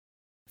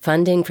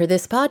Funding for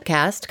this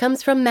podcast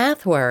comes from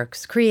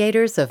MathWorks,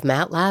 creators of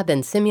MATLAB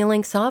and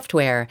Simulink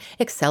software,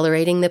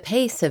 accelerating the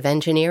pace of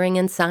engineering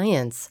and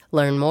science.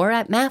 Learn more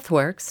at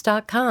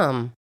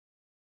mathworks.com.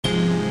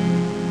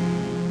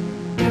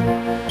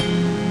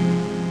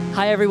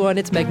 Hi, everyone.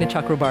 It's Meghna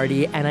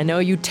Chakrabarti, and I know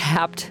you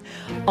tapped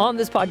on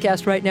this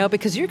podcast right now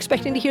because you're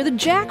expecting to hear the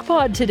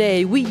Jackpod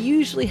today. We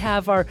usually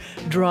have our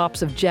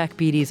drops of Jack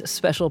Beatty's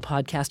special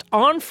podcast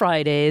on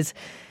Fridays.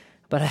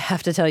 But I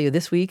have to tell you,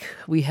 this week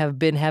we have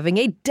been having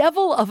a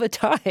devil of a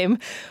time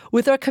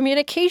with our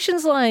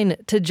communications line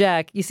to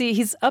Jack. You see,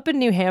 he's up in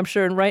New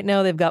Hampshire, and right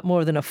now they've got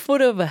more than a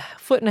foot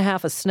and a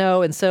half of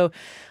snow. And so,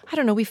 I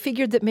don't know, we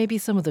figured that maybe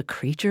some of the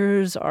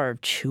creatures are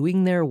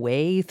chewing their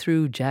way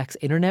through Jack's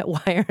internet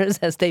wires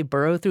as they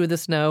burrow through the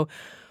snow.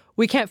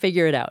 We can't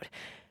figure it out.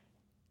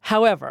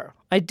 However,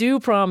 I do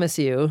promise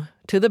you,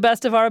 to the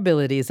best of our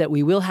abilities, that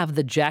we will have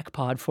the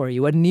Jackpod for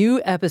you, a new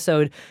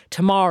episode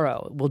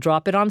tomorrow. We'll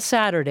drop it on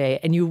Saturday,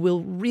 and you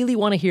will really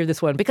want to hear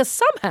this one because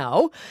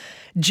somehow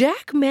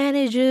Jack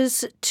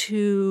manages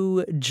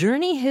to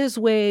journey his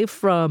way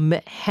from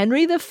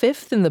Henry V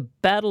in the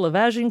Battle of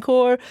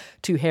Agincourt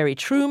to Harry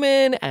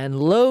Truman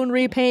and loan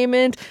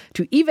repayment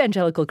to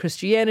evangelical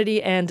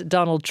Christianity and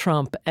Donald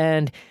Trump.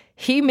 And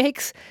he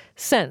makes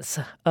sense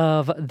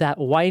of that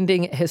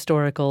winding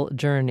historical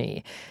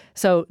journey.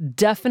 So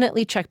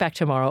definitely check back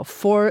tomorrow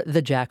for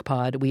the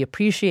Jackpod. We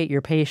appreciate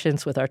your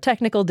patience with our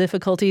technical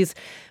difficulties.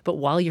 But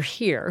while you're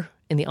here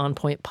in the On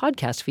Point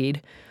podcast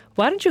feed,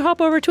 why don't you hop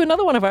over to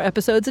another one of our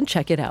episodes and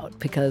check it out?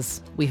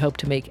 Because we hope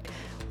to make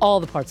all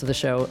the parts of the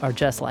show are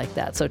just like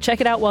that. So check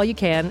it out while you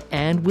can,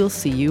 and we'll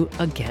see you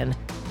again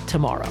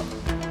tomorrow.